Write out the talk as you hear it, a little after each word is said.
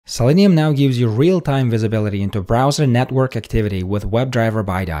Selenium now gives you real-time visibility into browser network activity with WebDriver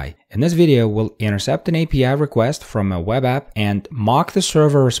BiDi. In this video, we'll intercept an API request from a web app and mock the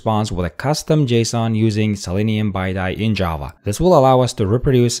server response with a custom JSON using Selenium BiDi in Java. This will allow us to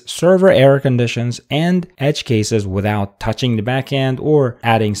reproduce server error conditions and edge cases without touching the backend or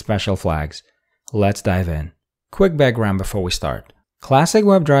adding special flags. Let's dive in. Quick background before we start. Classic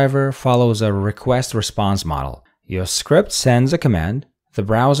WebDriver follows a request-response model. Your script sends a command, the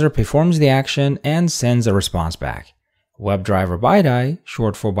browser performs the action and sends a response back. WebDriver BiDi,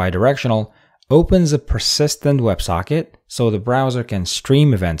 short for bidirectional, opens a persistent WebSocket so the browser can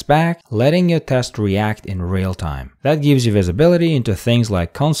stream events back, letting your test react in real time. That gives you visibility into things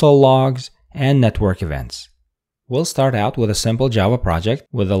like console logs and network events. We'll start out with a simple Java project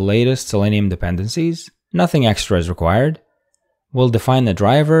with the latest Selenium dependencies. Nothing extra is required. We'll define the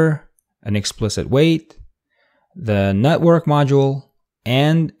driver, an explicit wait, the network module,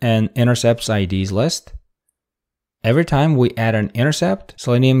 and an intercepts IDs list. Every time we add an intercept,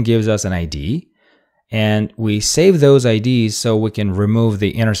 Selenium gives us an ID, and we save those IDs so we can remove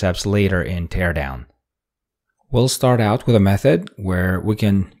the intercepts later in teardown. We'll start out with a method where we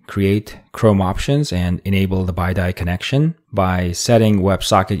can create Chrome options and enable the BiDi connection by setting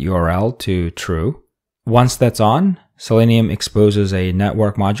WebSocket URL to true. Once that's on, Selenium exposes a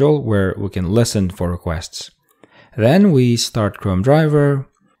network module where we can listen for requests. Then we start Chrome driver,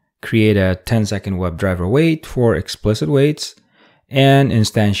 create a 10-second WebDriver wait for explicit waits, and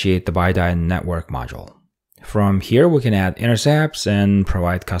instantiate the BiDi network module. From here, we can add intercepts and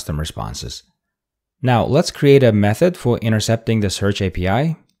provide custom responses. Now, let's create a method for intercepting the search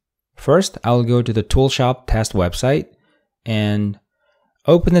API. First, I'll go to the Toolshop test website and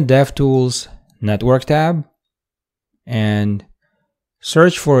open the DevTools network tab and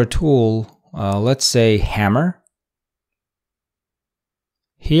search for a tool, let's say Hammer.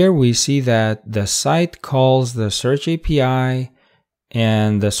 Here we see that the site calls the search API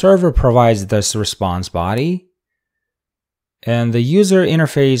and the server provides this response body, and the user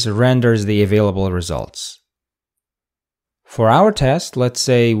interface renders the available results. For our test, let's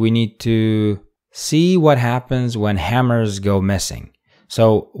say we need to see what happens when hammers go missing.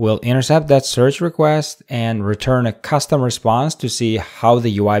 So we'll intercept that search request and return a custom response to see how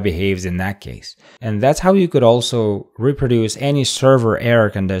the UI behaves in that case. And that's how you could also reproduce any server error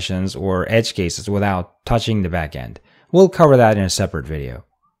conditions or edge cases without touching the backend. We'll cover that in a separate video.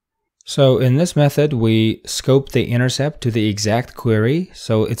 So in this method, we scope the intercept to the exact query,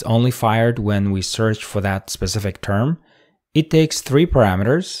 so it's only fired when we search for that specific term. It takes 3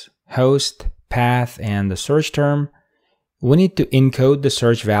 parameters: host, path, and the search term. We need to encode the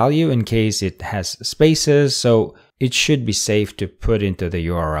search value in case it has spaces, so it should be safe to put into the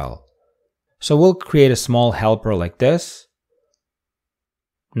URL. So we'll create a small helper like this.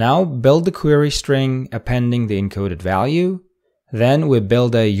 Now build the query string appending the encoded value. Then we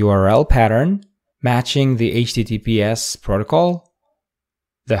build a URL pattern matching the HTTPS protocol,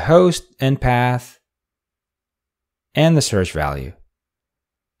 the host and path, and the search value.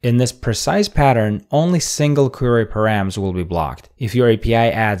 In this precise pattern, only single query params will be blocked. If your API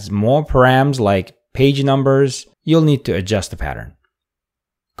adds more params like page numbers, you'll need to adjust the pattern.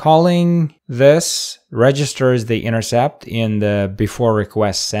 Calling this registers the intercept in the before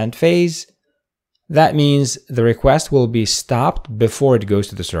request sent phase. That means the request will be stopped before it goes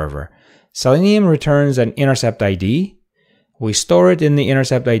to the server. Selenium returns an intercept ID. We store it in the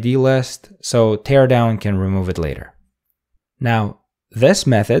intercept ID list, so teardown can remove it later. Now, this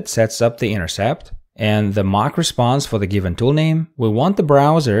method sets up the intercept and the mock response for the given toolname. We want the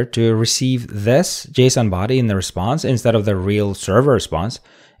browser to receive this JSON body in the response instead of the real server response.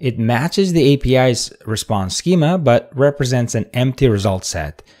 It matches the API's response schema but represents an empty result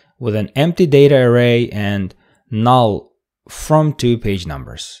set with an empty data array and null from 2 page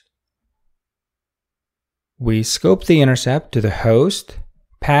numbers. We scope the intercept to the host,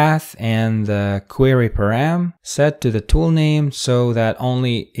 path, and the query param set to the toolname so that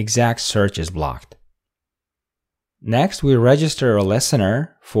only exact search is blocked. Next, we register a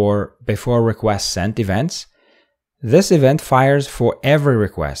listener for before request sent events. This event fires for every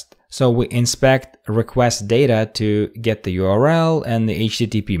request, so we inspect request data to get the URL and the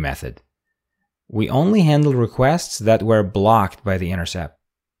HTTP method. We only handle requests that were blocked by the intercept.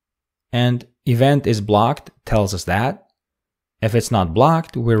 And event is blocked tells us that. If it's not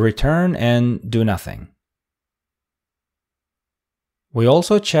blocked, we return and do nothing. We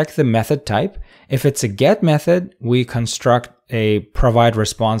also check the method type. If it's a get method, we construct a provide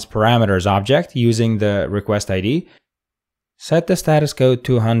response parameters object using the request ID. Set the status code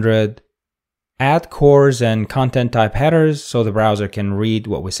to 100, add CORS and content type headers so the browser can read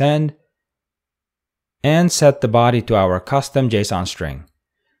what we send, and set the body to our custom JSON string.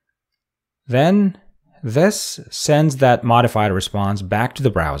 Then this sends that modified response back to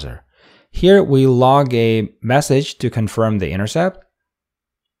the browser. Here we log a message to confirm the intercept.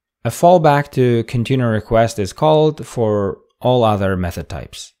 A fallback to continue request is called for all other method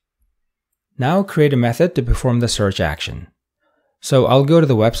types. Now create a method to perform the search action. So I'll go to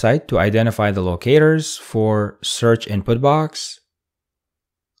the website to identify the locators for search input box,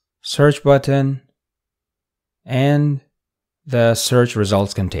 search button, and the search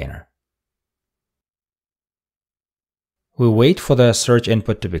results container. We wait for the search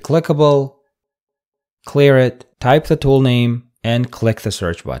input to be clickable, clear it, type the tool name, and click the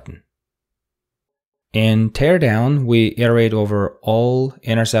search button. In teardown, we iterate over all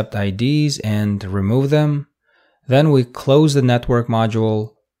intercept IDs and remove them. Then we close the network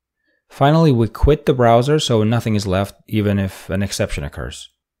module. Finally, we quit the browser so nothing is left even if an exception occurs.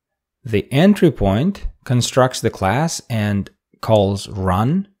 The entry point constructs the class and calls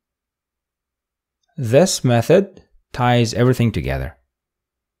run. This method ties everything together.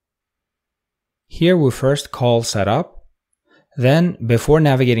 Here we first call setup. Then, before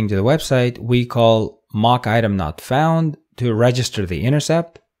navigating to the website, we call mock item not found to register the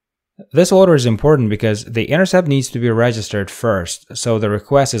intercept. This order is important because the intercept needs to be registered first, so the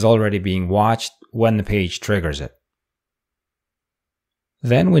request is already being watched when the page triggers it.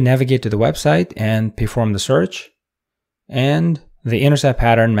 Then we navigate to the website and perform the search, and the intercept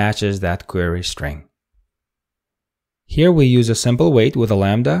pattern matches that query string. Here we use a simple wait with a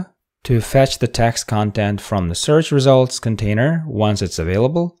lambda to fetch the text content from the search results container once it's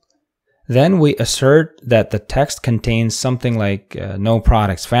available. Then we assert that the text contains something like no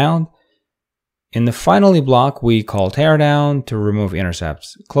products found. In the finally block, we call teardown to remove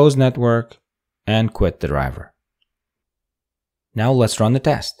intercepts, close network, and quit the driver. Now let's run the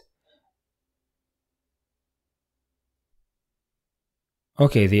test.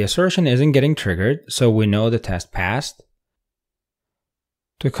 Okay, the assertion isn't getting triggered, so we know the test passed.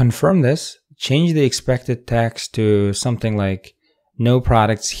 To confirm this, change the expected text to something like no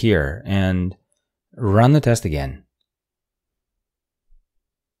products here and run the test again.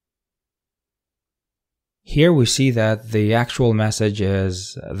 Here we see that the actual message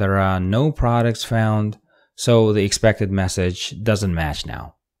is there are no products found, so the expected message doesn't match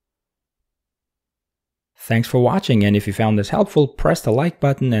now. Thanks for watching, and if you found this helpful, press the like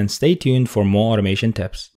button and stay tuned for more automation tips.